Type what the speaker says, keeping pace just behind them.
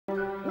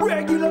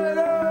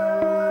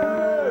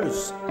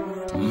Regulators,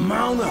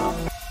 mount up.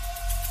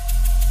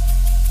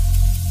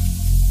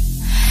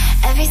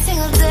 Every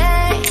single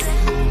day,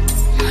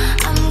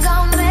 I'm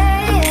gonna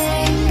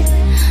make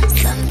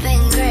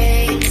something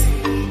great.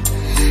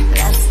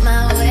 That's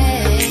my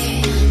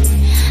way.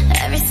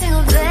 Every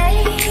single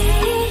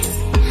day,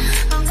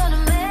 I'm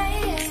gonna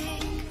make.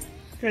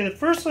 Okay, the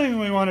first thing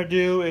we want to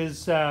do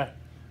is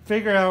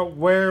figure out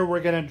where we're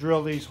going to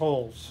drill these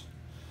holes.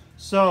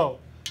 So,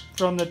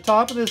 from the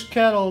top of this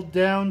kettle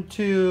down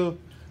to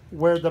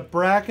where the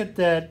bracket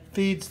that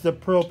feeds the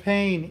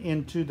propane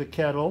into the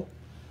kettle,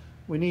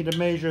 we need to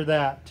measure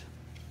that.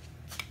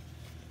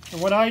 And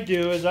what I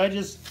do is I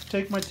just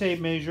take my tape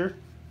measure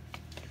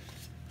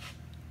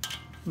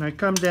and I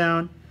come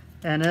down,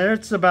 and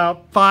it's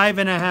about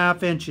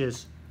 5.5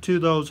 inches to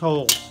those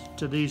holes,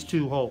 to these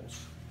two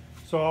holes.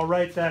 So I'll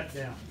write that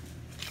down.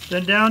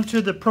 Then down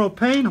to the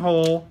propane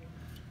hole,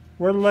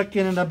 we're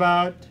looking at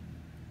about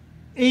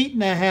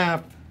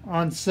 8.5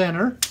 on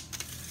center.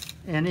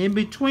 And in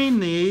between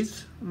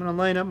these, I'm going to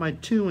line up my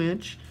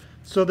 2-inch.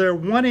 So they're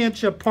 1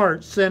 inch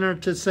apart, center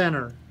to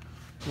center.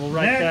 We'll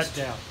write that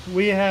down.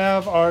 We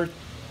have our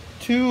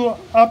 2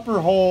 upper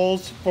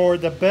holes for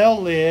the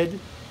bell lid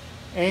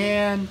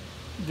and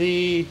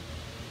the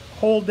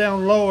hole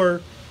down lower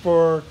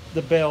for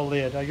the bell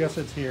lid. I guess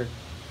it's here.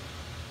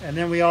 And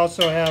then we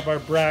also have our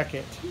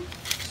bracket.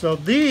 So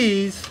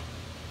these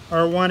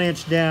are 1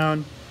 inch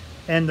down,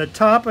 and the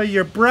top of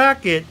your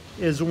bracket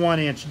is 1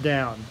 inch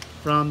down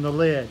from the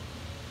lid.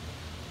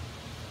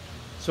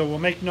 So we'll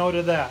make note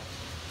of that.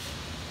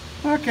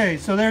 Okay,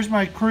 so there's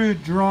my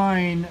crude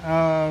drawing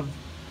of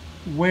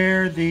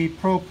where the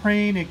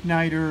propane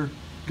igniter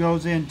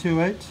goes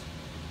into it.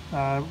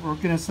 We're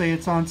going to say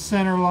it's on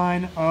center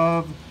line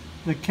of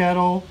the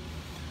kettle.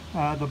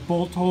 The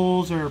bolt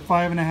holes are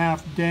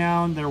 5.5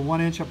 down, they're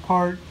 1 inch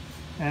apart,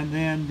 and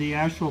then the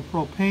actual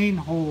propane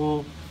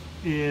hole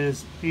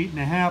is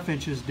 8.5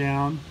 inches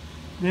down.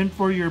 Then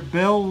for your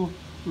bell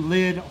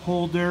lid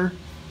holder,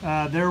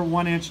 they're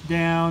 1 inch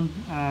down,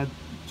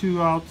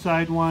 2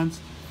 outside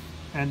ones,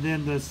 and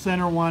then the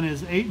center one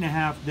is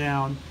 8.5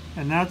 down,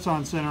 and that's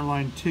on center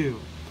line too.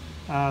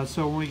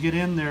 So when we get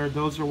in there,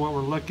 those are what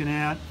we're looking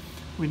at.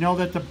 We know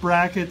that the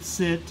brackets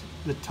sit,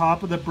 the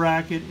top of the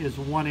bracket is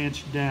 1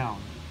 inch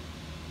down.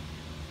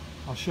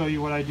 I'll show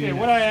you what I do. Okay,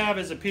 what I have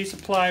is a piece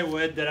of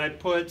plywood that I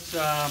put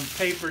some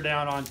paper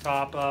down on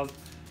top of.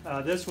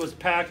 This was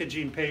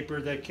packaging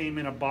paper that came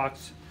in a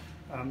box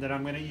that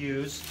I'm going to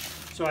use.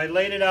 So I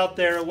laid it out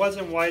there. It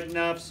wasn't wide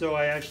enough, so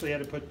I actually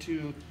had to put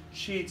 2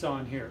 sheets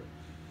on here.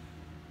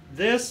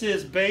 This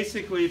is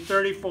basically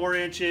 34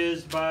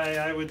 inches by,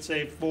 I would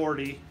say,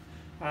 40.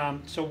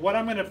 So what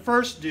I'm going to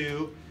first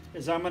do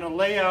is I'm going to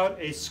lay out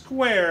a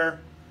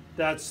square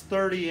that's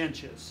 30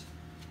 inches.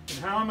 And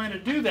how I'm going to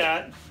do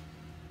that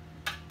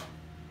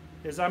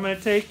is I'm going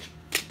to take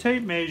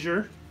tape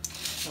measure,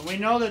 and we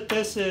know that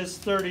this is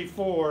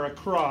 34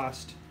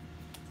 across.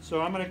 So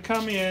I'm going to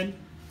come in.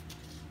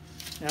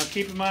 Now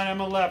keep in mind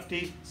I'm a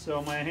lefty,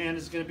 so my hand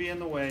is going to be in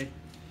the way.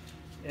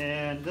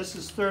 And this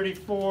is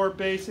 34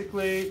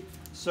 basically,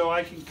 so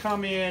I can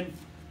come in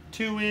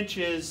 2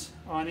 inches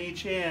on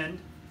each end.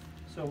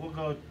 So we'll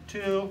go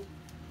 2,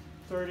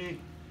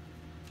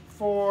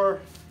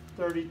 34,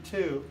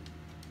 32.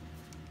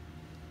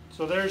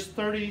 So there's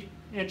 30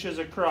 inches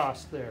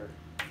across there.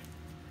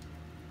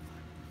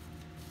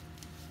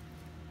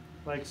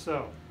 Like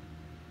so,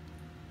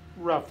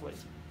 roughly.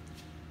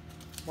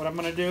 What I'm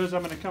going to do is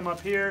I'm going to come up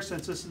here,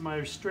 since this is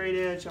my straight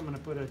edge, I'm going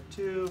to put a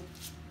 2,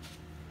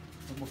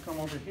 and we'll come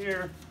over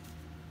here,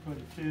 put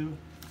a 2.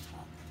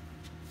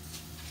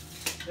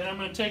 Then I'm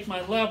going to take my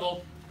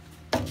level,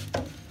 I'm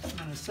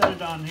going to set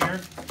it on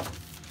here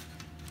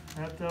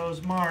at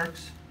those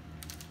marks.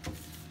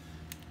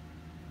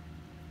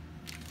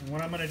 And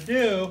what I'm going to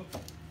do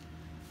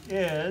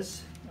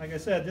is, like I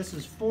said, this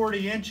is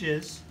 40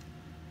 inches,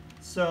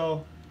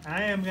 so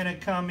I am going to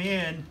come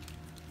in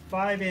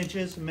 5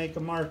 inches and make a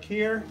mark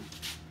here,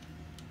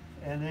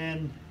 and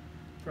then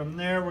from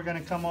there we're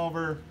going to come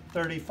over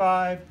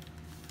 35.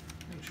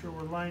 Make sure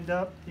we're lined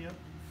up. Yep,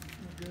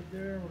 we're good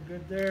there, we're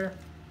good there,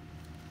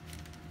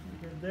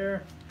 we're good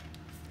there.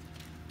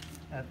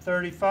 At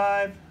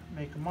 35,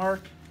 make a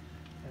mark,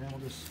 and then we'll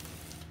just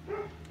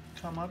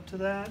come up to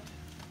that,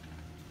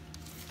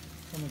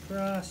 come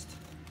across,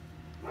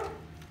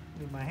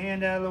 move my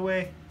hand out of the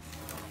way.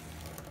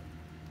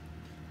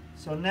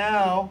 So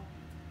now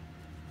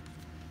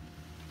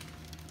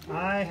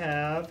I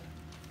have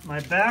my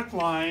back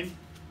line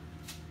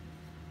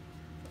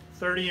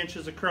 30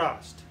 inches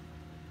across.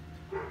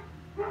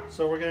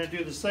 So we're going to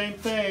do the same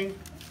thing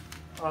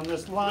on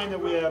this line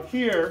that we have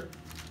here.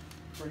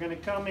 We're going to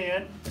come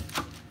in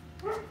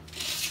at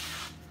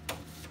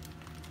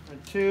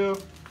 2.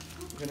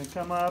 We're going to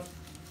come up,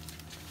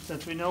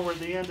 since we know where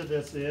the end of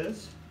this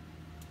is,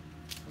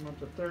 come up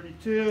to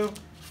 32,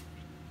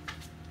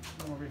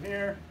 come over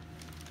here,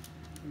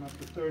 come up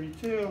to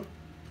 32.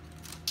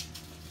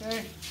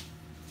 Okay.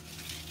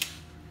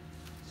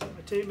 Set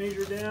my tape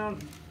measure down.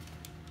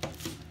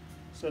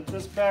 Set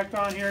this back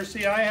on here.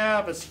 See, I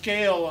have a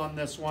scale on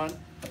this one.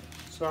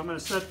 So I'm going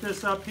to set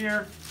this up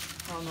here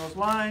on those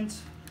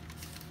lines,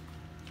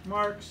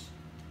 marks.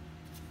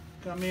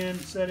 Come in,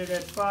 set it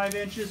at 5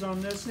 inches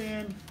on this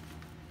end,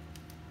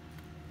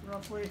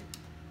 roughly.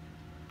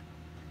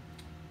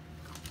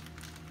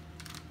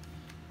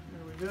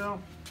 There we go.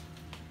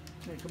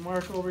 Make a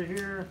mark over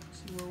here,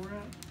 see where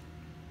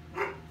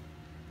we're at.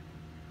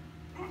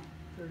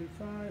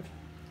 35.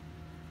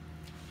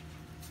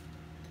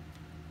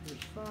 There's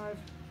 5.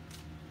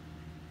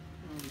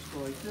 I'll just go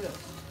like this.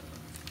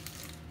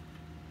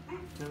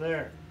 To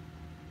there.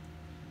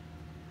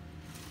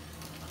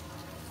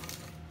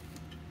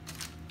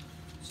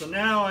 So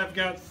now I've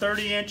got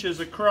 30 inches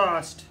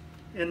across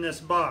in this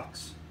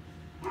box.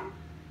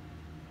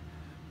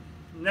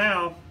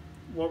 Now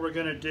what we're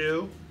going to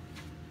do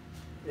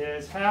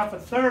is half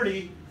of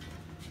 30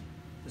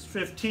 is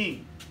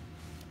 15.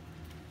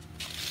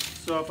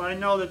 So if I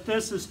know that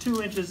this is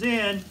 2 inches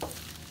in,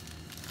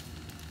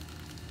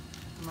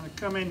 I'm going to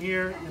come in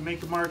here and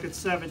make a mark at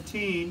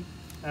 17.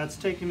 That's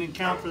taking into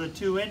account for the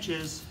 2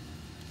 inches.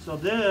 So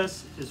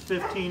this is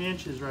 15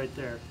 inches right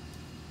there.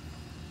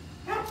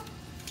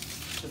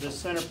 To this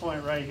center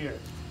point right here.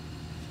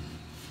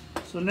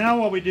 So now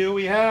what we do,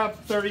 we have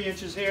 30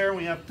 inches here, and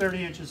we have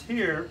 30 inches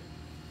here.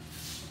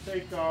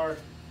 Take our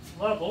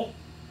level,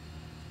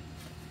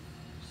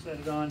 set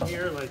it on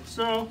here like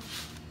so,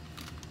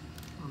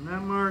 on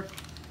that mark,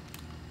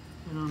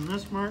 and on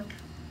this mark.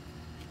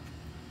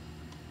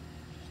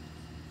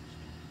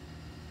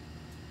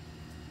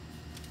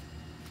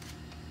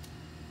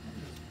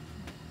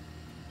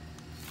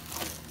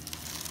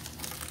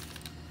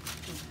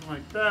 Something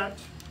like that.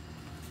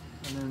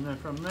 And then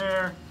from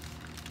there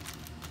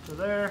to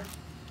there,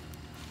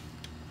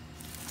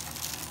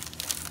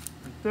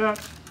 like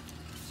that.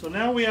 So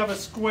now we have a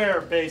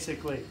square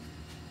basically.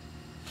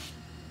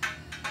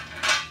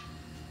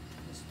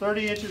 It's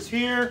 30 inches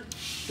here,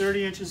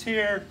 30 inches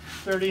here,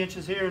 30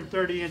 inches here, and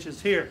 30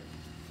 inches here.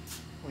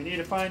 We need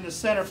to find the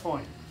center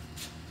point.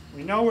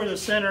 We know where the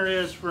center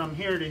is from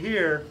here to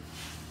here.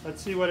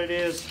 Let's see what it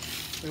is.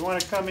 We want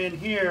to come in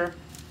here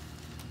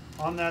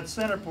on that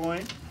center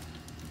point.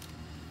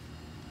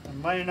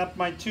 I'm lining up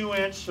my 2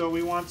 inch, so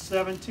we want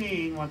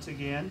 17 once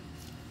again.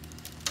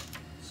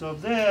 So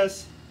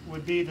this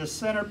would be the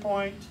center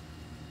point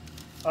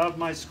of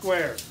my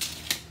square.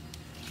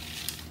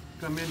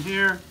 Come in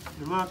here,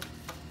 you look,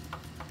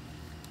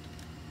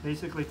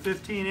 basically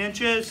 15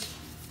 inches.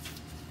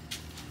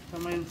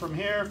 Come in from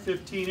here,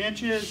 15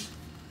 inches,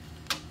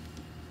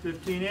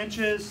 15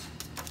 inches,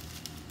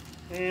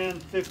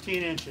 and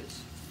 15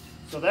 inches.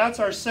 So that's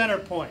our center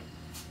point.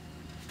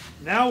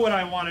 Now what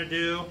I want to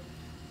do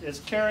is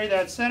carry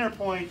that center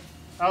point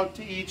out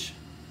to each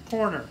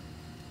corner.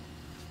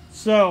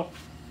 So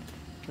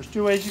there's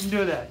 2 ways you can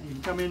do that. You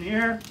can come in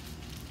here,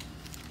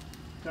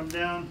 come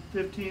down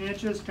 15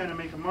 inches, kind of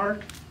make a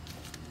mark,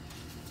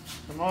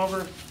 come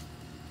over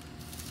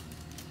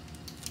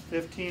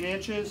 15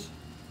 inches,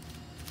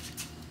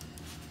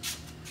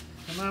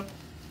 come up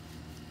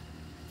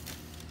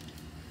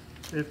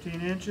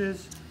 15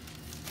 inches,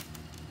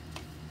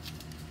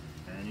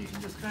 and you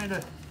can just kind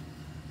of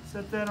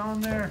set that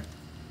on there.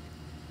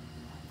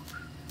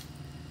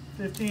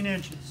 15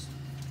 inches.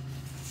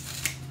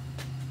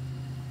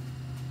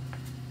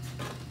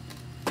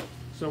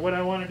 So what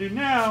I want to do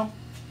now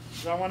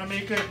is I want to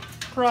make a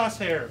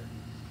crosshair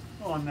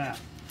on that.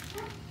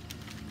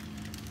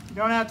 You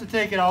don't have to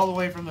take it all the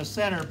way from the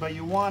center, but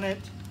you want it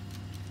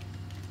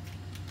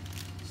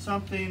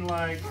something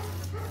like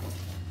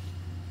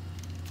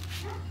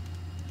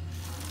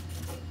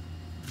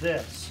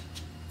this.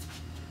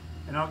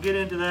 And I'll get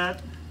into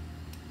that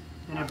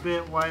in a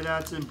bit, why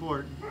that's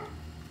important.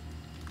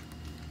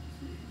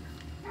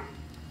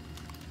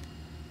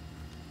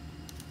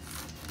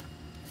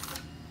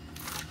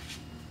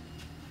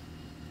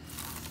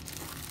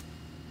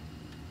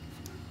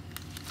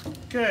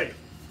 Okay,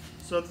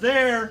 so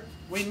there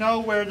we know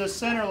where the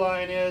center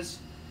line is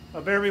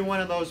of every one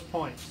of those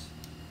points.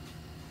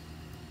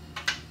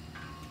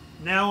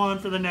 Now on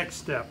for the next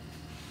step.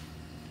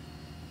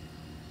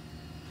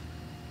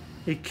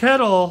 A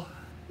kettle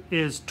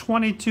is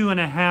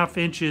 22.5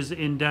 inches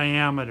in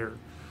diameter.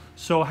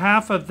 So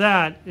half of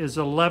that is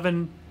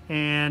 11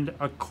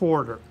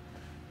 1/4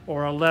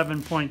 or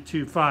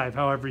 11.25,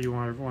 however you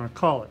want to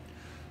call it.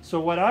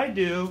 So what I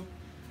do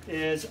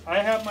is I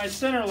have my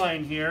center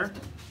line here,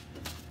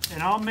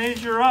 and I'll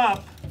measure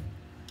up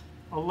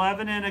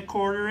 11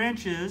 1/4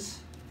 inches.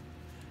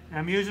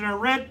 I'm using a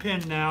red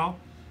pin now,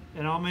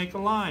 and I'll make a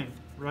line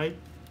right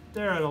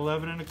there at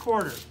 11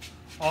 1/4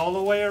 all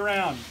the way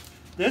around.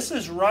 This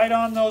is right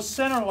on those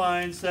center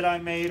lines that I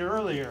made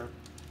earlier.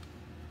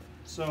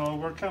 So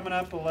we're coming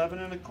up 11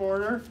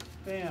 1/4,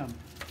 bam.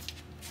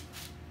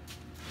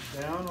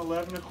 Down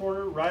 11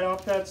 1/4, right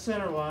off that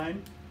center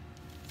line,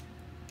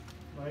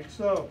 like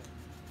so.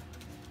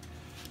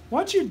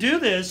 Once you do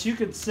this, you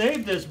can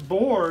save this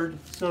board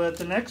so that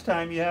the next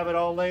time you have it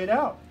all laid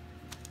out.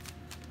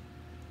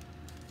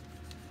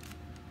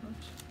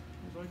 Oops,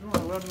 was I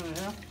going 11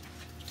 1/2?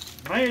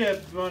 Might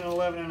have gone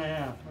 11 and a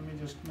half. Let me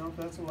just, nope,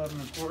 that's 11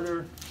 and a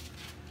quarter.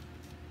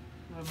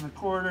 11 and a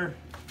quarter.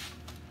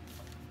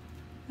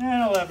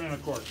 And 11 and a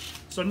quarter.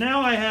 So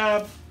now I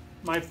have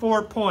my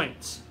 4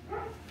 points.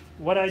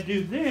 What I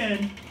do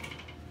then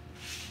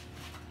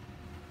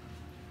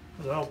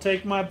is I'll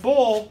take my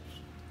bowl,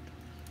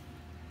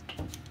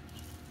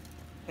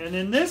 and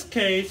in this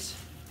case,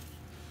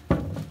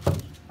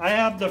 I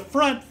have the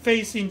front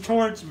facing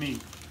towards me.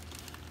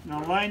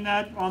 Now line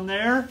that on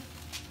there,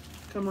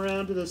 come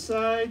around to the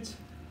sides,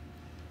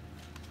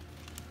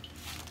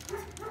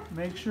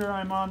 make sure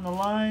I'm on the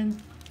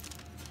line,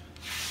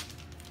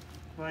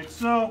 like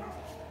so,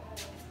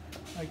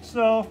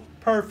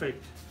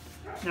 perfect.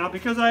 Now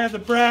because I have the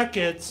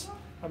brackets,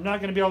 I'm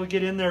not going to be able to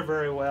get in there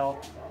very well,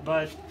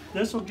 but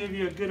this will give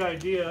you a good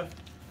idea.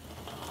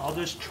 I'll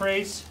just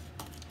trace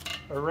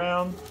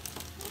around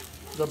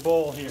the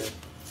bowl here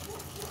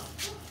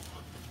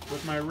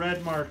with my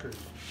red marker.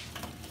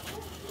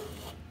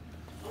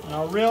 And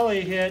I'll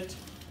really hit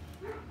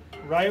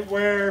right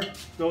where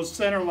those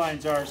center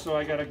lines are, so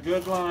I got a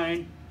good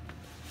line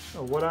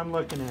of what I'm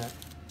looking at.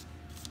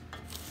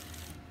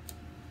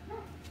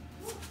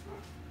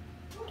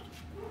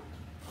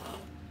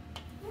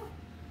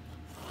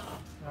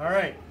 All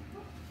right.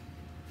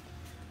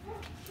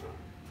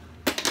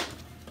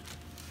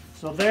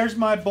 So there's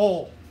my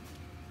bowl.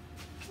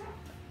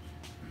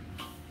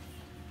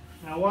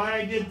 Now why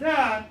I did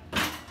that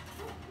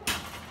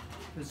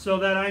is so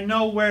that I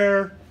know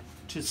where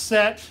to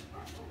set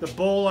the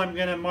bowl I'm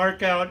going to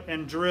mark out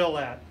and drill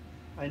at.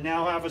 I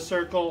now have a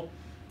circle.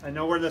 I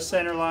know where the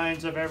center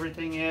lines of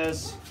everything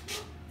is,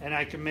 and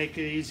I can make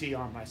it easy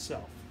on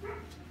myself.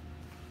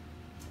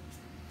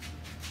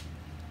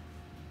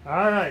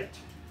 All right.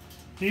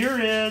 Here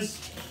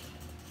is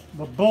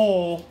the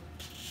bowl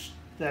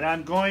that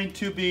I'm going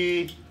to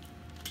be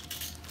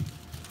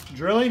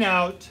drilling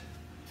out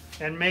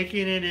and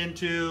making it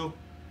into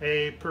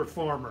a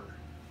performer.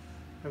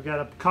 I've got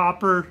a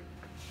copper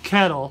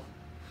kettle.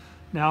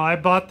 Now I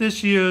bought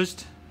this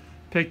used,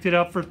 picked it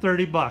up for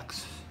 30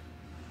 bucks,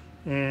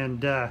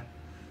 and I'm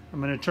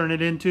going to turn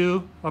it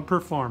into a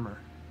performer.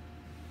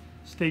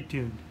 Stay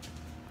tuned.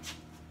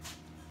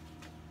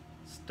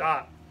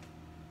 Stop.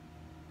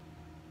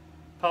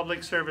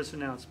 Public service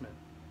announcement.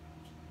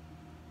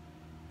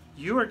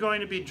 You are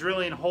going to be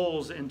drilling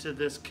holes into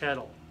this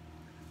kettle.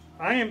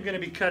 I am going to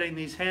be cutting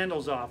these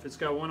handles off. It's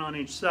got one on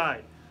each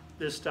side.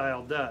 This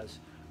style does.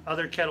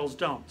 Other kettles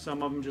don't.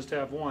 Some of them just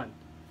have one.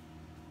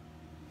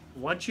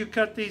 Once you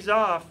cut these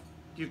off,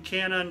 you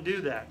can't undo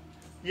that.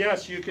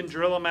 Yes, you can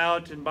drill them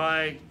out and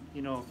buy,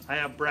 you know, I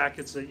have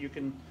brackets that you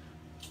can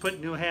put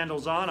new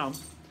handles on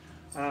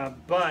them,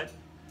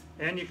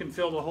 and you can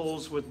fill the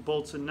holes with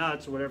bolts and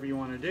nuts or whatever you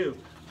want to do.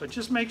 But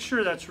just make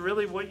sure that's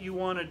really what you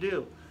want to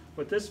do.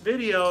 With this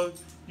video,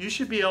 you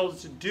should be able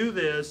to do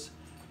this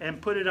and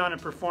put it on a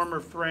performer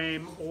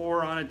frame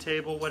or on a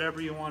table,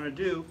 whatever you want to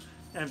do,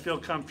 and feel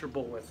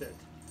comfortable with it.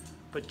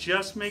 But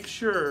just make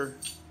sure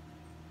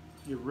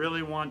you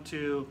really want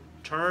to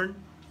turn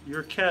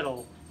your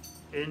kettle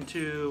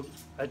into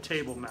a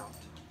table mount.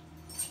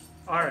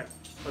 All right,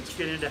 let's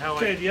get into how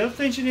the other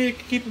things you need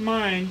to keep in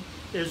mind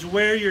is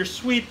where your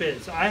sweep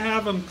is. I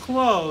have them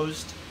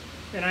closed,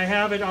 and I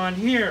have it on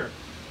here.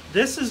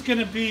 This is going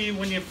to be,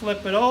 when you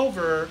flip it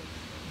over,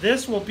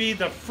 this will be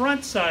the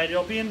front side.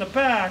 It'll be in the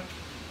back,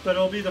 but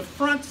it'll be the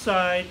front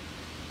side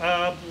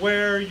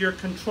where your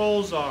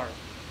controls are.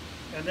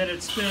 And then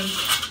it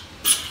spins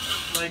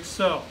like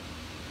so,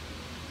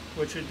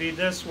 which would be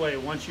this way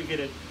once you get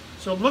it.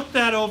 So look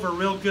that over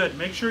real good.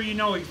 Make sure you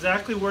know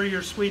exactly where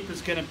your sweep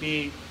is going to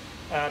be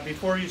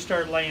before you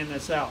start laying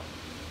this out.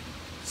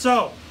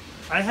 So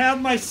I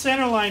have my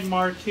center line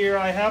marked here.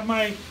 I have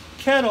my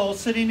kettle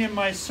sitting in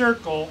my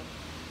circle.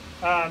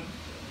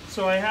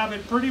 So I have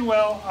it pretty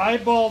well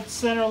eyeballed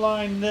center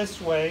line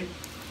this way.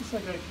 Looks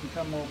like I can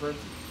come over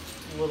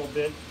a little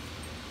bit.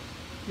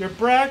 Your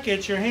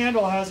brackets, your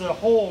handle has a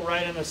hole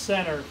right in the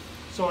center.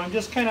 So I'm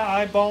just kind of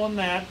eyeballing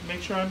that.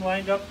 Make sure I'm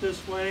lined up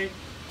this way.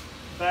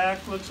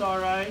 Back looks all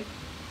right.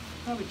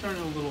 Probably turn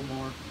it a little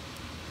more.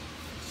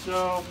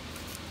 So,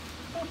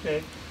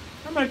 okay.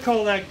 I'm going to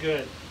call that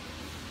good.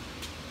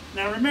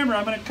 Now remember,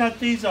 I'm going to cut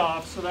these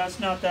off, so that's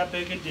not that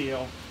big a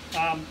deal.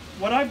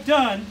 What I've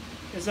done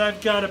is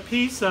I've got a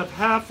piece of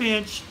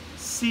 1/2-inch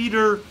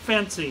cedar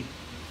fencing.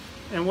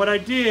 And what I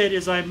did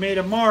is I made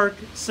a mark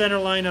center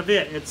line of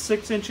it. It's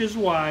 6 inches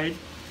wide.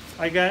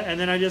 And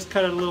then I just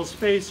cut a little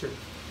spacer.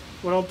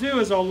 What I'll do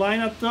is I'll line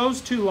up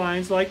those two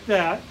lines like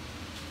that.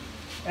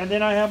 And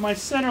then I have my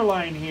center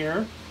line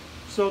here.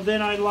 So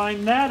then I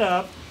line that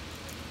up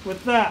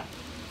with that.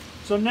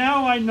 So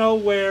now I know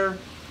where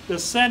the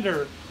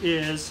center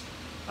is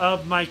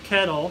of my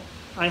kettle.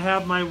 I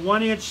have my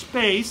 1-inch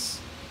space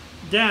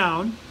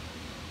down.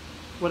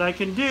 What I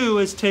can do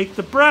is take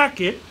the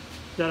bracket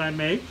that I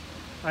make,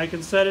 I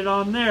can set it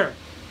on there.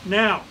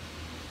 Now,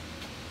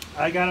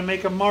 I got to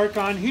make a mark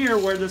on here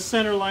where the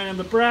center line of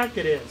the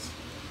bracket is.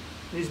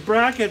 These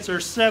brackets are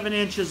 7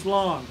 inches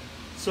long,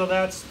 so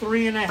that's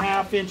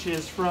 3.5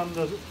 inches from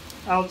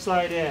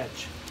outside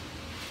edge.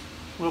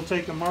 We'll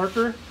take a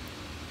marker.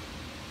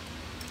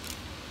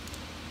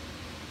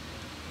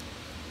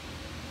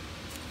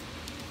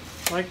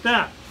 Like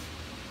that.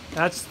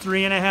 That's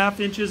 3.5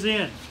 inches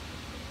in.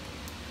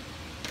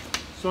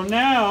 So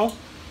now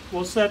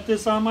we'll set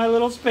this on my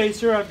little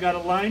spacer. I've got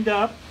it lined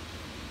up.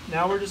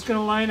 Now we're just going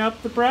to line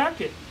up the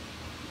bracket.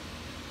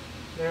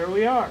 There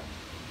we are.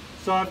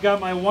 So I've got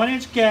my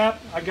 1-inch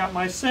gap. I got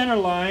my center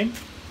line.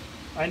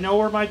 I know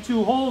where my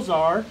 2 holes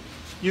are.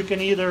 You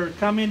can either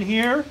come in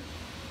here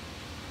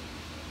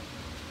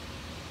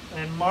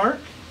and mark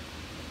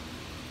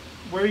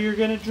where you're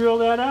going to drill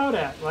that out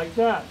at, like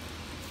that.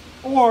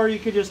 Or you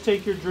could just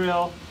take your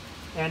drill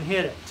and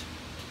hit it.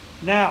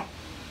 Now,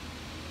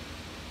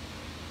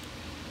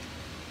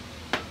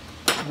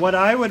 what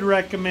I would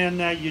recommend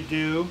that you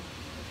do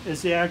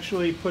is to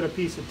actually put a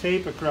piece of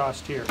tape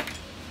across here,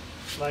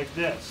 like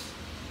this.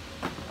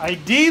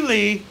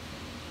 Ideally,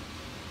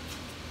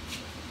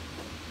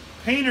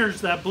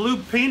 that blue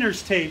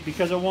painter's tape,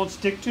 because it won't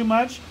stick too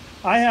much.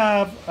 I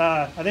have,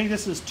 I think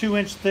this is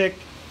 2-inch thick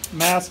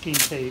masking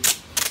tape.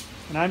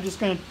 And I'm just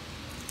going to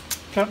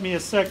cut me a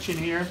section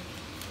here.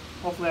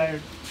 Hopefully I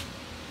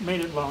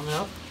made it long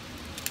enough.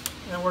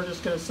 And we're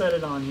just going to set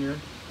it on here.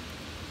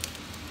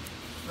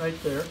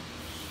 Right there.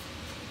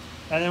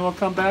 And then we'll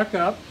come back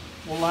up.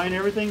 We'll line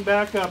everything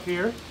back up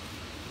here.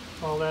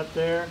 All that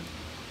there.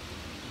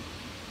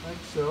 Like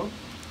so.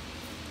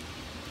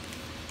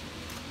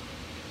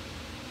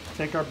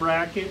 Take our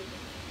bracket,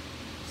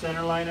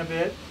 center line a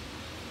bit,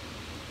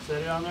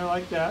 set it on there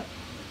like that.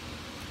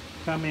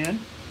 Come in,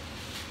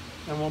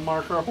 and we'll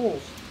mark our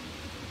holes.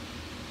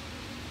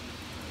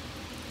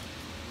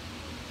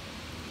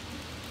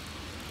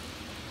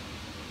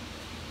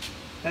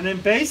 And then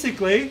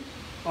basically,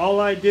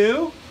 all I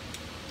do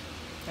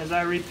is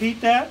I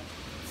repeat that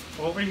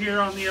over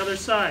here on the other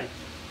side.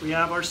 We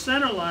have our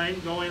center line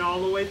going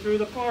all the way through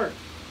the part.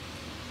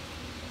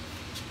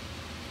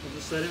 We'll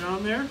just set it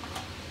on there.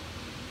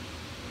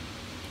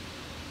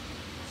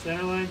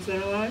 Center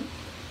line,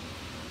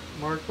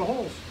 mark the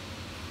holes.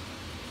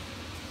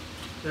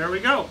 There we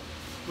go.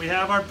 We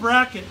have our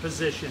bracket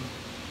position.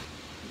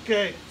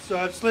 Okay, so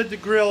I've slid the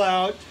grill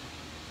out,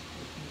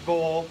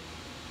 bowl,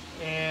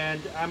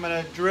 and I'm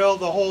going to drill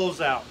the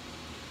holes out.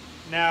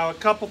 Now, a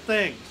couple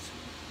things.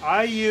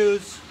 I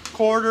use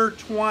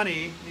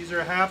 1/4 these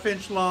are 1/2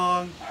 inch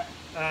long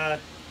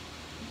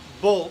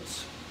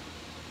bolts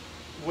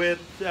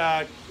with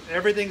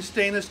everything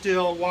stainless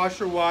steel,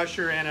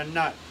 washer, and a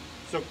nut.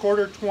 So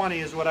 1/4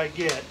 is what I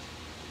get.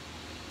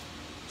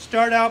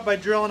 Start out by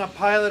drilling a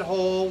pilot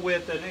hole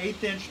with an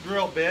 1/8 inch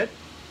drill bit.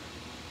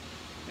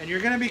 And you're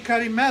going to be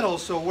cutting metal,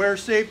 so wear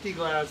safety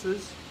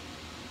glasses.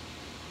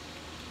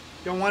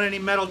 Don't want any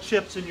metal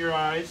chips in your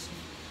eyes.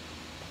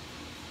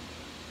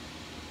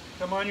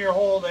 Come on your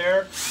hole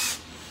there.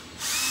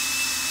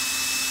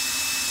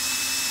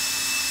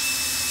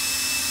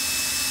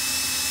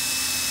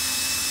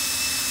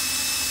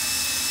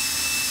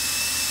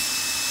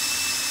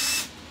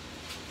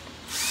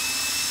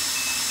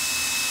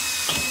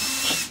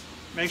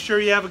 Make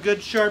sure you have a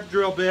good sharp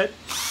drill bit.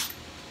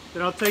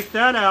 Then I'll take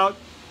that out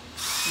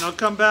and I'll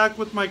come back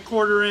with my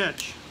 1/4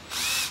 inch.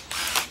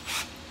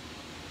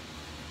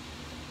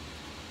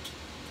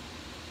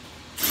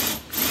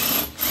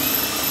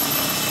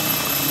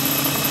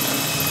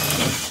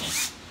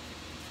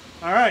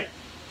 Alright,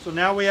 so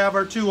now we have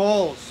our 2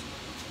 holes.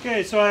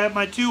 Okay, so I have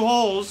my 2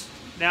 holes.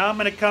 Now I'm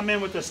going to come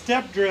in with a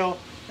step drill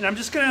and I'm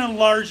just going to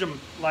enlarge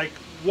them like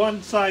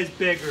 1 size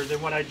bigger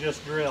than what I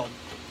just drilled.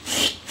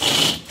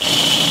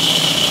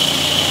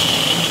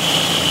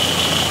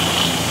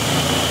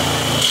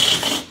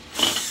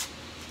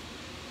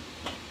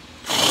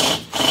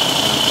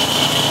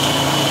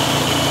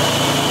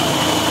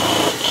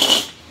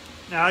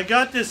 Now I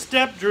got this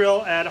step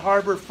drill at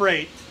Harbor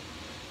Freight.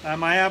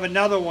 I have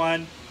another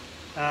one,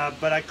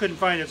 but I couldn't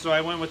find it, so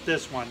I went with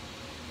this one.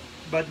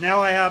 But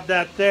now I have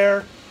that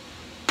there.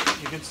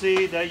 You can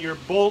see that your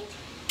bolt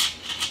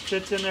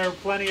fits in there with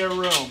plenty of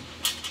room.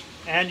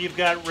 And you've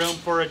got room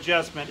for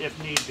adjustment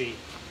if need be.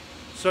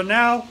 So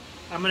now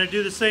I'm going to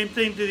do the same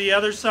thing to the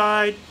other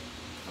side.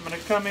 I'm going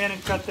to come in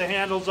and cut the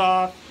handles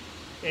off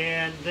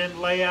and then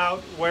lay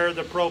out where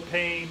the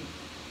propane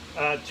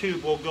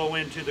tube will go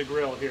into the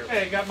grill here.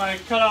 Okay, got my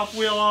cutoff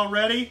wheel all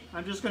ready.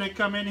 I'm just going to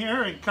come in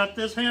here and cut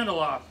this handle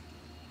off.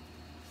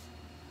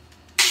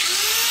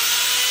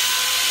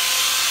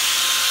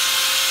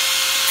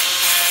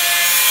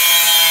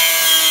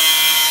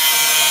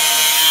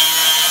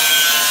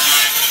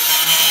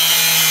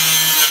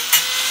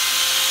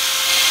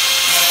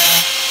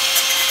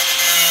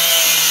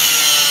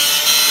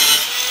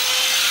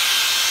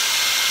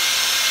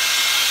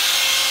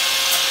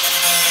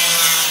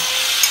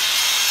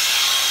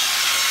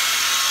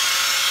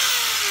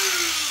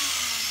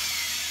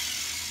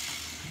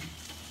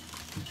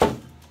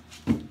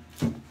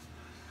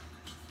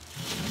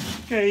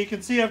 Okay, you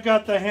can see I've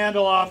got the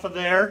handle off of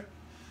there.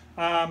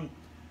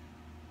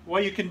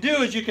 What you can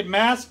do is you can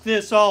mask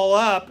this all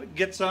up,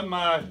 get some,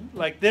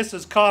 like this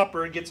is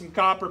copper, get some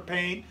copper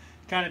paint,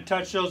 kind of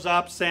touch those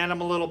up, sand them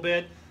a little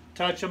bit,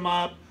 touch them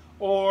up,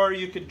 or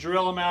you could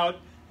drill them out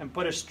and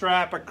put a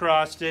strap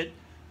across it.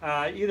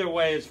 Either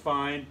way is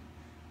fine.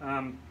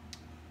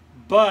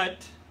 But,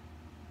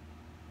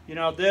 you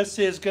know, this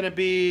is going to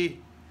be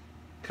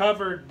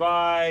covered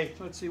by,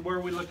 let's see, where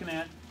are we looking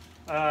at?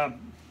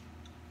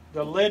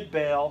 The lid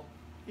bail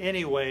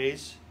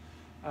anyways.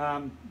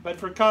 But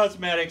for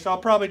cosmetics, I'll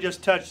probably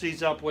just touch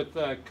these up with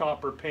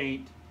copper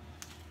paint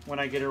when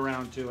I get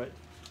around to it.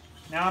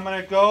 Now I'm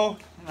going to go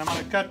and I'm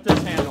going to cut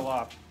this handle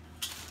off.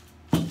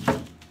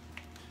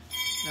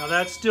 Now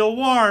that's still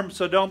warm,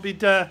 so don't be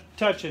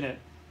touching it.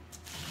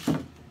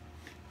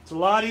 It's a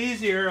lot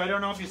easier. I don't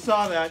know if you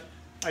saw that.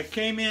 I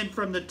came in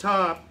from the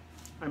top.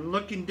 I'm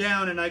looking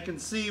down and I can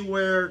see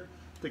where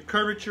the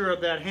curvature of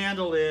that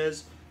handle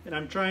is, and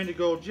I'm trying to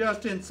go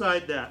just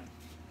inside that.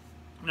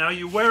 Now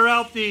you wear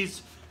out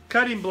these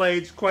cutting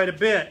blades quite a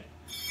bit,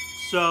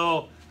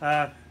 so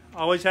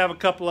always have a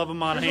couple of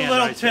them on hand. Here's a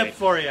little tip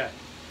for you.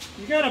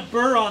 You got a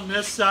burr on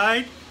this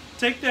side.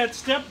 Take that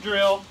step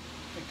drill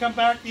and come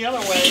back the other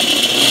way,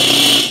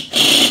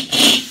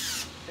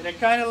 and it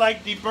kind of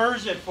like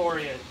deburrs it for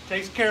you. It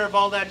takes care of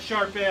all that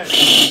sharp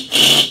edge.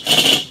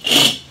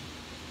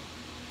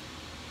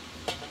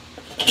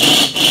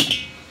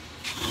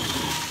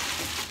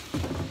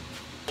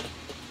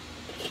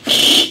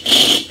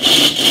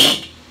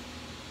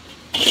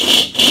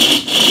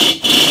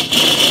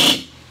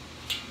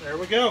 There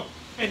we go.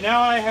 And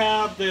now I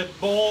have the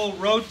bowl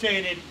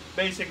rotated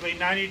basically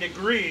 90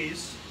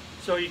 degrees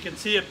so you can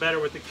see it better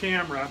with the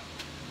camera.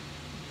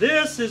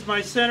 This is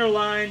my center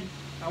line.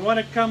 I want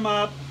to come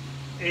up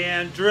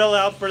and drill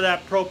out for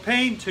that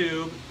propane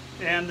tube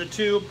and the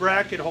two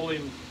bracket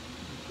holding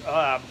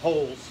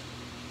holes.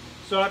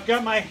 So I've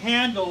got my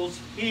handles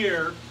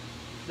here.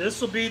 This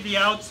will be the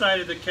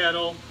outside of the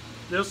kettle.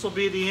 This will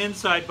be the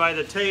inside by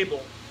the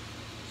table.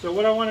 So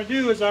what I want to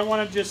do is I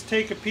want to just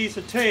take a piece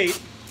of tape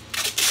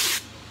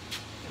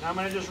and I'm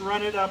going to just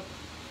run it up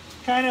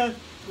kind of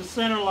the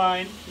center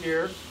line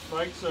here,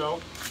 like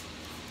so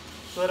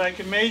that I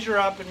can measure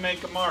up and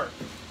make a mark.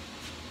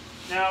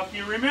 Now if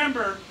you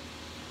remember,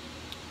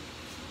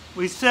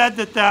 we said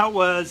that that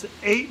was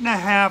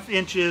 8.5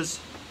 inches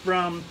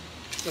from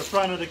the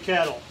front of the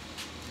kettle.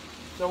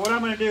 So what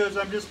I'm going to do is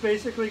I'm just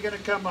basically going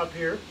to come up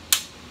here,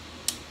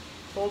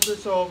 fold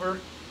this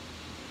over,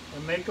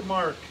 and make a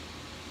mark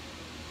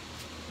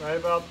right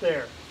about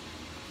there.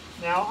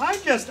 Now I'm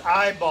just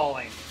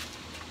eyeballing.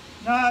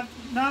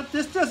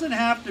 This doesn't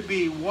have to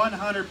be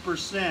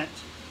 100%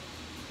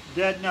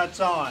 dead nuts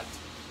on.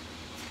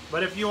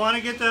 But if you want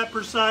to get that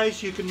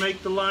precise, you can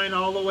make the line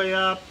all the way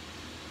up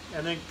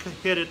and then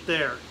hit it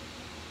there.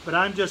 But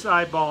I'm just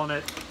eyeballing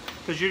it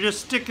because you're just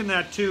sticking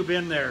that tube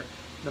in there.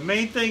 The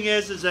main thing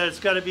is that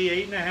it's got to be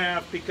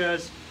 8.5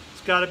 because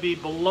it's got to be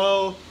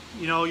below,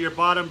 you know, your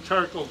bottom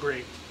charcoal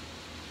grate.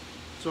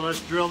 So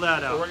let's drill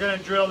that out. So we're going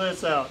to drill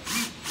this out.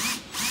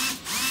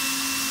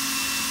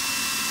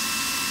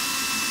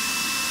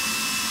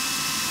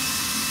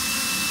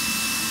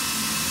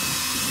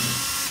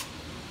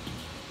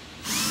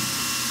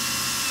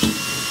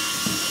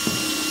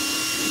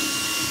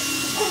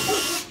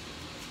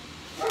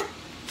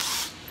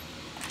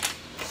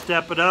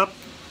 Step it up.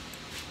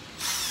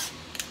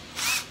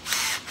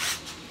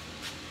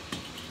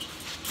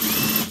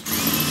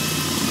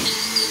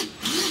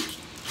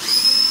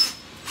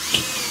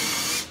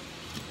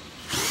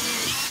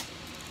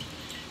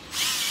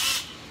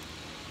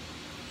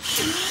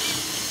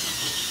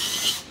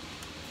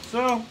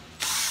 So,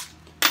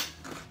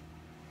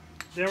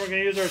 then we're going to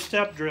use our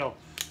step drill.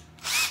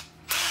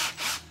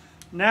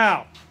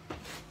 Now,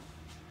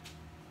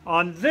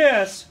 on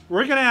this,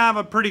 we're going to have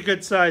a pretty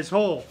good size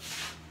hole.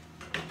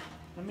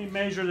 Let me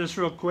measure this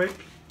real quick,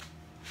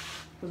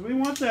 because we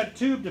want that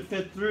tube to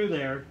fit through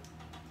there,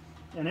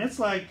 and it's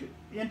like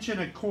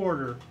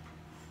 1.25 inches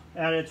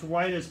at its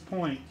widest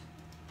point.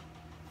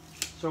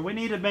 So we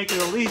need to make it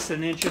at least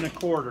 1.25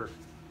 inches.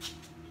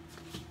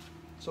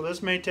 So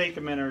this may take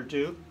a minute or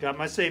two. Got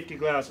my safety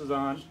glasses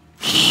on.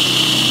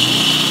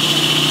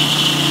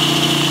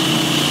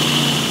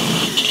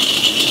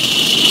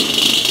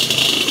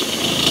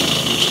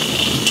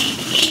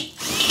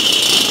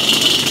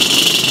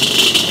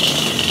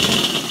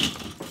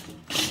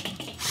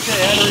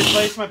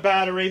 Replace my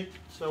battery,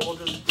 so we'll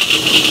just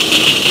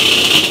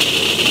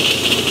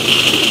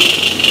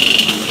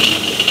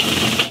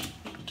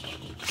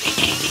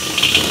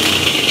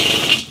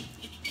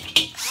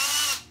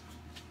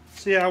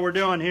see how we're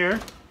doing here.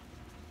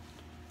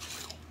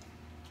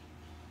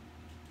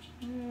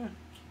 Yeah.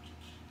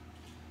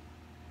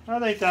 I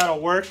think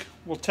that'll work.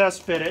 We'll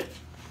test fit it.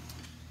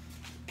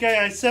 Okay,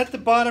 I set the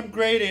bottom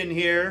grate in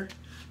here,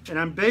 and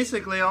I'm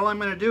basically, all I'm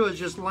going to do is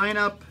just line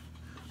up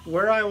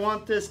where I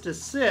want this to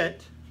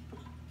sit,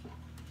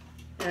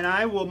 and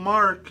I will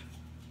mark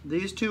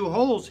these two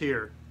holes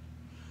here.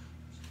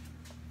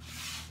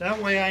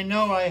 That way I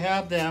know I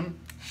have them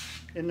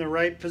in the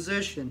right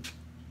position.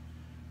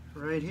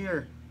 Right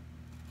here.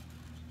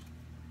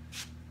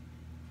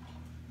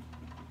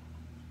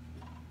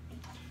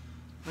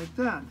 Like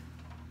that.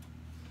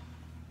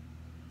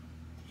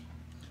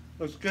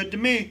 Looks good to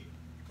me.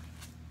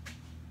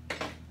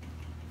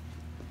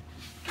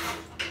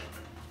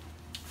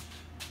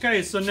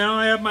 Okay, so now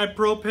I have my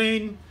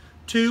propane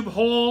tube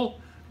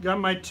hole. Got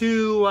my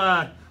two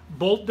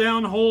bolt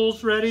down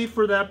holes ready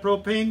for that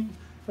propane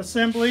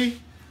assembly.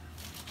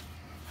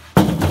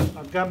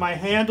 I've got my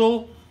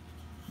handle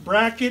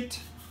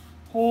bracket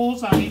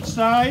holes on each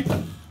side.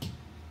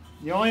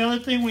 The only other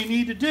thing we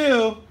need to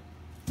do,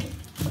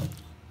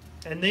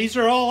 and these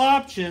are all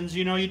options,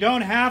 you know, you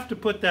don't have to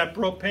put that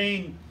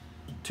propane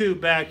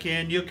tube back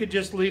in. You could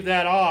just leave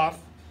that off,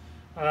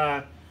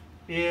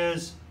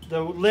 is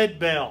the lid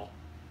bell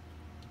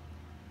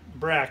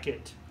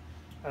bracket.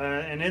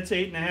 And it's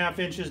 8.5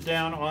 inches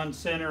down on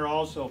center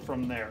also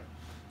from there.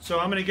 So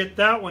I'm going to get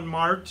that one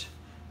marked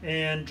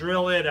and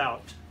drill it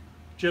out,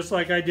 just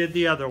like I did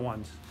the other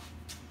ones.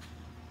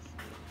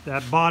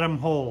 That bottom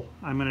hole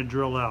I'm going to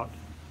drill out.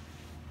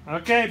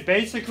 Okay,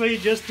 basically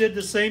just did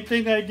the same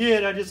thing I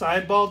did. I just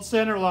eyeballed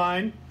center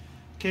line,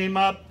 came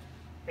up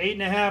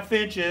 8.5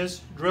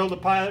 inches, drilled the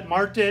pilot,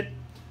 marked it,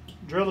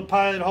 drilled the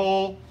pilot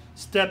hole,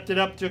 stepped it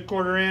up to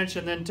 1/4 inch,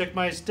 and then took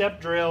my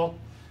step drill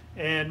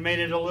and made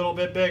it a little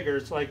bit bigger.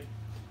 It's like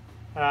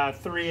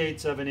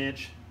 3/8 of an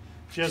inch,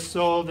 just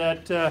so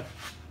that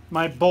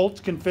my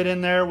bolts can fit in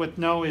there with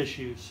no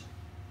issues.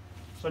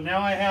 So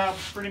now I have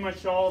pretty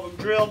much all of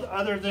them drilled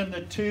other than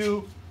the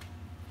two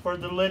for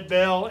the lid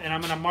bell, and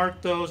I'm going to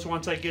mark those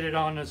once I get it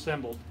on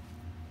assembled.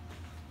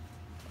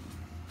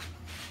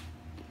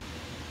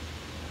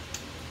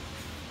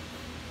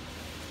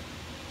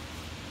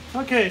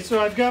 Okay, so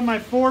I've got my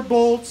 4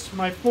 bolts,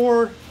 my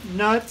 4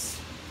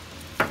 nuts,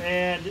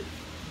 and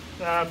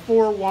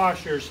 4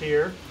 washers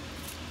here.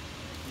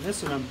 I'm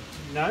missing a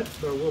nut,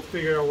 but we'll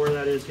figure out where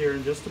that is here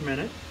in just a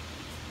minute.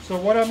 So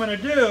what I'm going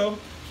to do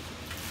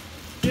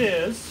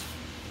is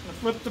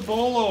flip the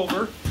bowl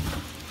over.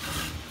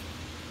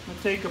 I'm going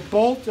to take a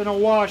bolt and a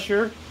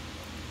washer,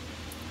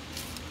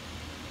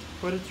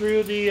 put it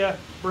through the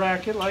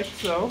bracket like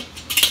so,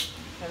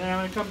 and then I'm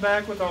going to come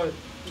back with a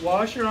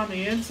washer on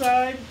the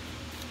inside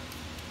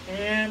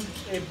and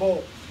a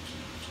bolt.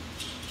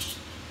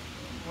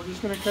 We're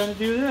just going to kind of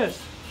do this.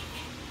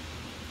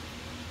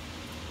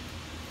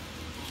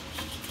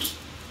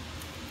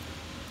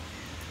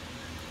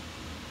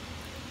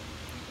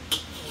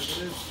 There it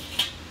is.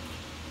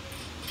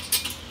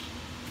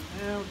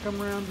 And we'll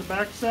come around the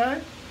back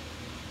side.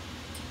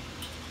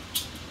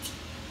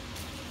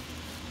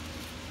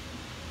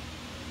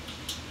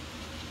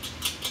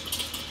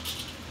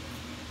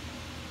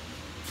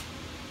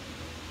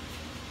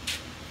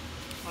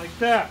 Like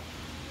that.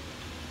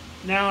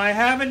 Now I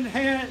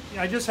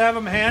just have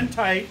them hand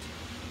tight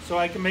so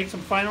I can make some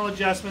final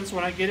adjustments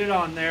when I get it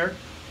on there.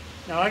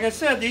 Now like I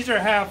said, these are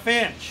 1/2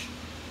 inch.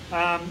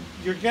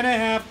 You're going to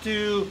have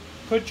to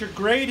put your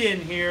grate in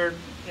here,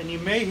 and you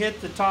may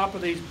hit the top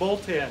of these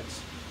bolt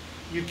heads.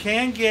 You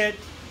can get,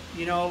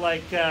 you know,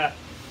 like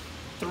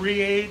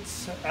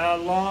 3/8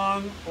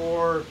 long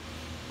or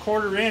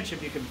 1/4 inch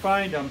if you can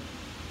find them.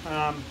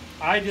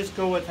 I just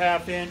go with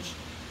 1/2 inch.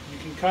 You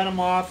can cut them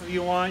off if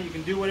you want. You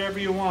can do whatever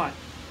you want.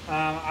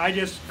 I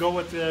just go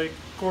with the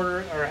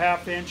 1/4 or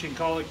 1/2 inch and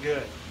call it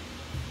good.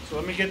 So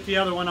let me get the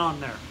other one on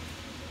there.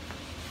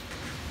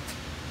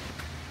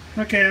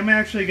 Okay, I'm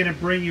actually going to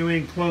bring you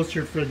in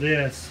closer for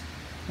this.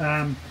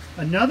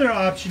 Another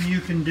option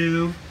you can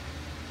do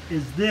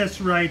is this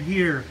right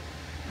here.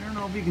 I don't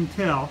know if you can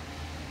tell.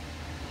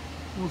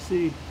 We'll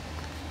see.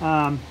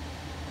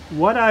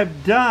 What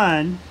I've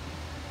done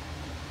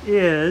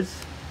is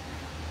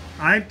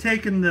I've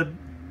taken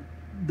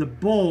the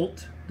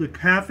bolt, the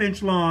 1/2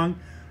 inch long,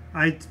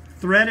 I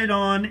threaded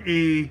on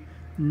a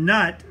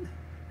nut,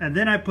 and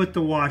then I put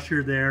the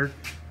washer there,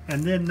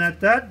 and then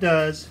that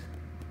does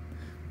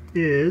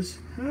is,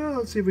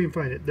 let's see if we can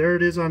find it. There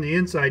it is on the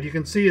inside. You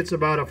can see it's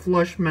about a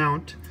flush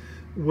mount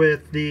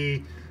with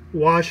the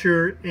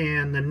washer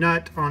and the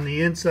nut on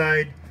the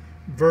inside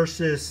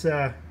versus,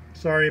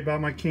 sorry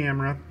about my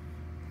camera,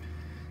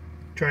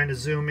 trying to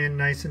zoom in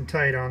nice and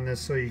tight on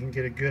this so you can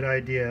get a good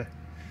idea.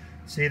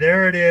 See,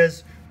 there it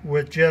is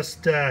with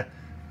just a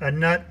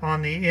nut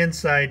on the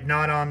inside,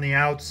 not on the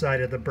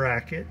outside of the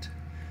bracket.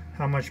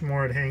 How much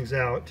more it hangs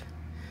out.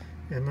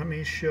 And let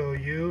me show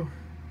you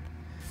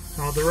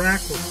how the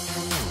rack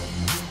looks.